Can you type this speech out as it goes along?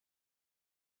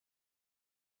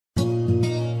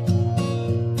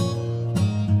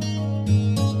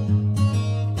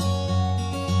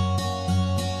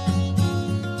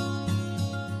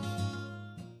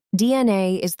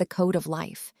DNA is the code of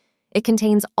life. It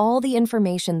contains all the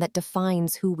information that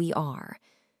defines who we are.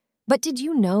 But did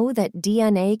you know that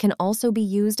DNA can also be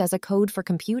used as a code for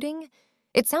computing?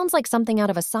 It sounds like something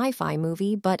out of a sci-fi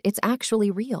movie, but it's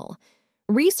actually real.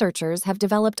 Researchers have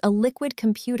developed a liquid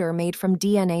computer made from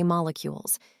DNA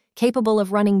molecules, capable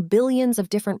of running billions of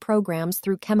different programs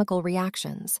through chemical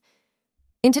reactions.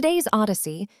 In today's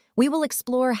Odyssey, we will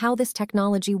explore how this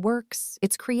technology works,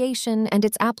 its creation, and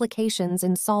its applications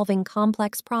in solving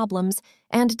complex problems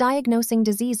and diagnosing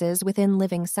diseases within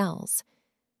living cells.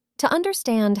 To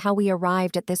understand how we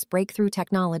arrived at this breakthrough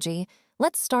technology,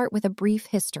 let's start with a brief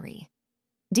history.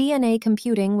 DNA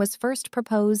computing was first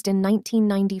proposed in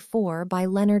 1994 by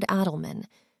Leonard Adleman,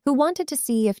 who wanted to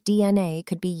see if DNA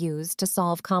could be used to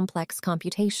solve complex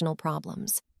computational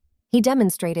problems. He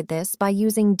demonstrated this by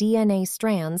using DNA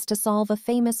strands to solve a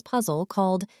famous puzzle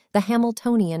called the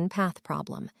Hamiltonian path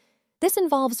problem. This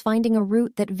involves finding a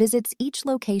route that visits each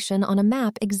location on a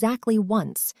map exactly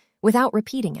once, without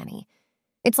repeating any.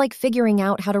 It's like figuring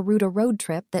out how to route a road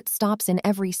trip that stops in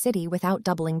every city without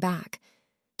doubling back.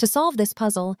 To solve this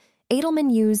puzzle,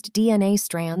 Adleman used DNA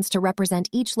strands to represent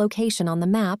each location on the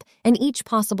map and each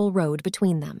possible road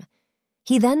between them.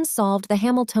 He then solved the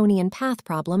Hamiltonian path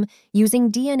problem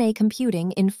using DNA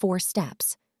computing in 4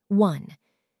 steps. 1.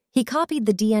 He copied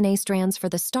the DNA strands for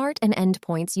the start and end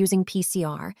points using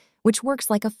PCR, which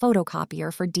works like a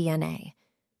photocopier for DNA.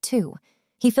 2.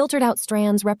 He filtered out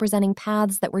strands representing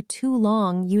paths that were too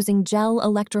long using gel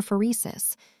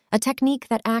electrophoresis, a technique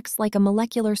that acts like a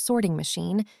molecular sorting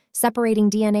machine,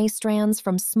 separating DNA strands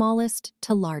from smallest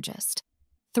to largest.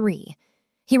 3.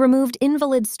 He removed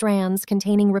invalid strands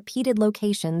containing repeated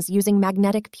locations using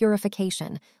magnetic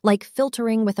purification, like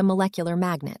filtering with a molecular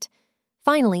magnet.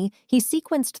 Finally, he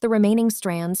sequenced the remaining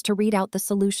strands to read out the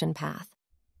solution path.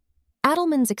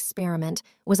 Adleman's experiment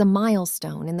was a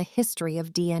milestone in the history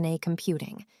of DNA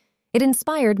computing. It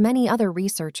inspired many other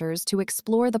researchers to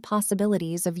explore the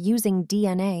possibilities of using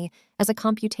DNA as a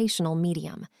computational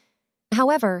medium.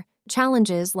 However,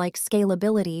 challenges like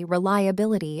scalability,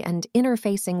 reliability, and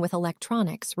interfacing with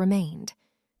electronics remained.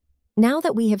 Now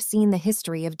that we have seen the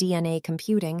history of DNA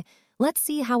computing, let's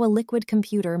see how a liquid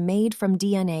computer made from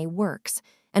DNA works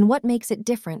and what makes it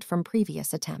different from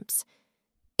previous attempts.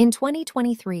 In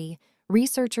 2023,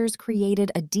 researchers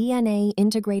created a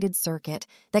DNA-integrated circuit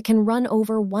that can run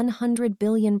over 100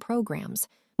 billion programs,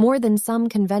 more than some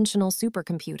conventional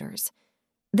supercomputers.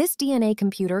 This DNA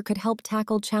computer could help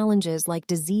tackle challenges like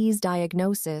disease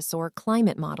diagnosis or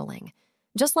climate modeling.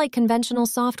 Just like conventional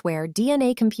software,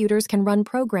 DNA computers can run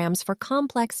programs for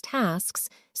complex tasks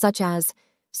such as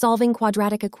solving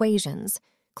quadratic equations,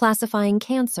 classifying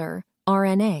cancer,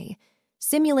 RNA,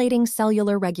 simulating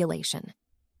cellular regulation.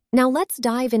 Now let's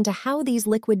dive into how these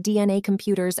liquid DNA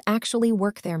computers actually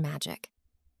work their magic.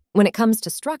 When it comes to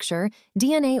structure,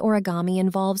 DNA origami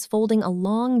involves folding a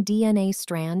long DNA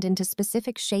strand into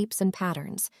specific shapes and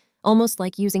patterns, almost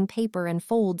like using paper and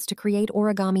folds to create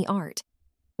origami art.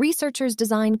 Researchers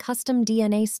design custom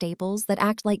DNA staples that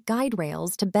act like guide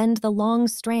rails to bend the long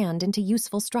strand into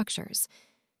useful structures.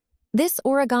 This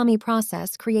origami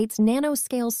process creates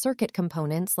nanoscale circuit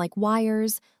components like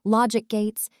wires, logic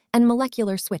gates, and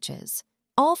molecular switches,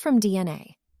 all from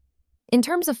DNA. In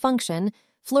terms of function,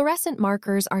 fluorescent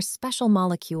markers are special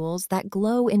molecules that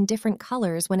glow in different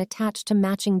colors when attached to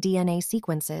matching DNA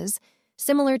sequences,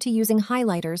 similar to using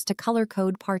highlighters to color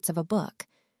code parts of a book.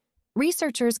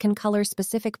 Researchers can color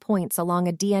specific points along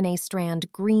a DNA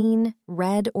strand green,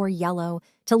 red, or yellow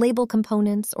to label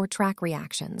components or track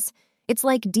reactions. It's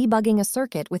like debugging a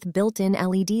circuit with built-in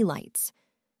LED lights.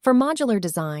 For modular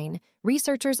design,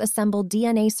 researchers assembled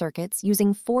DNA circuits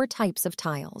using 4 types of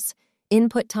tiles.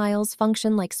 Input tiles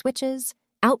function like switches,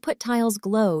 output tiles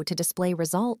glow to display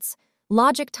results,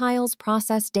 logic tiles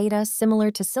process data similar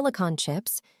to silicon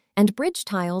chips, and bridge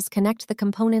tiles connect the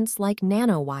components like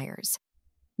nanowires.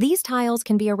 These tiles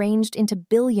can be arranged into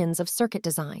billions of circuit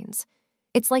designs.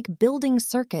 It's like building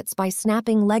circuits by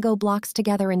snapping Lego blocks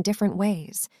together in different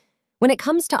ways. When it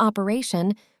comes to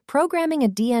operation, programming a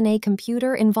DNA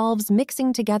computer involves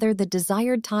mixing together the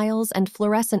desired tiles and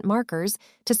fluorescent markers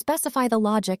to specify the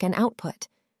logic and output.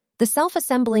 The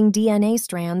self-assembling DNA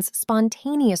strands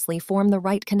spontaneously form the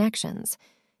right connections.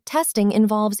 Testing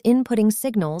involves inputting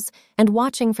signals and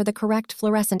watching for the correct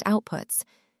fluorescent outputs.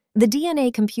 The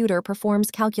DNA computer performs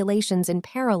calculations in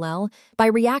parallel by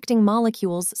reacting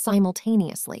molecules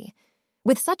simultaneously.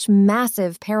 With such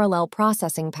massive parallel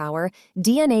processing power,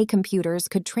 DNA computers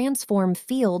could transform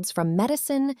fields from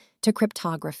medicine to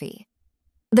cryptography.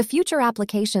 The future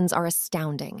applications are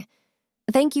astounding.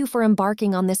 Thank you for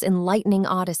embarking on this enlightening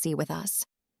odyssey with us.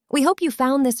 We hope you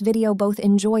found this video both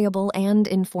enjoyable and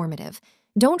informative.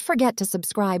 Don't forget to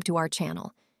subscribe to our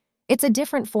channel. It's a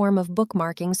different form of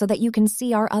bookmarking so that you can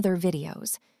see our other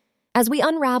videos. As we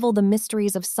unravel the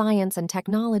mysteries of science and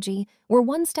technology, we're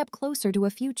one step closer to a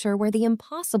future where the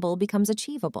impossible becomes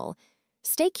achievable.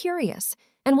 Stay curious,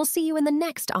 and we'll see you in the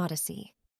next Odyssey.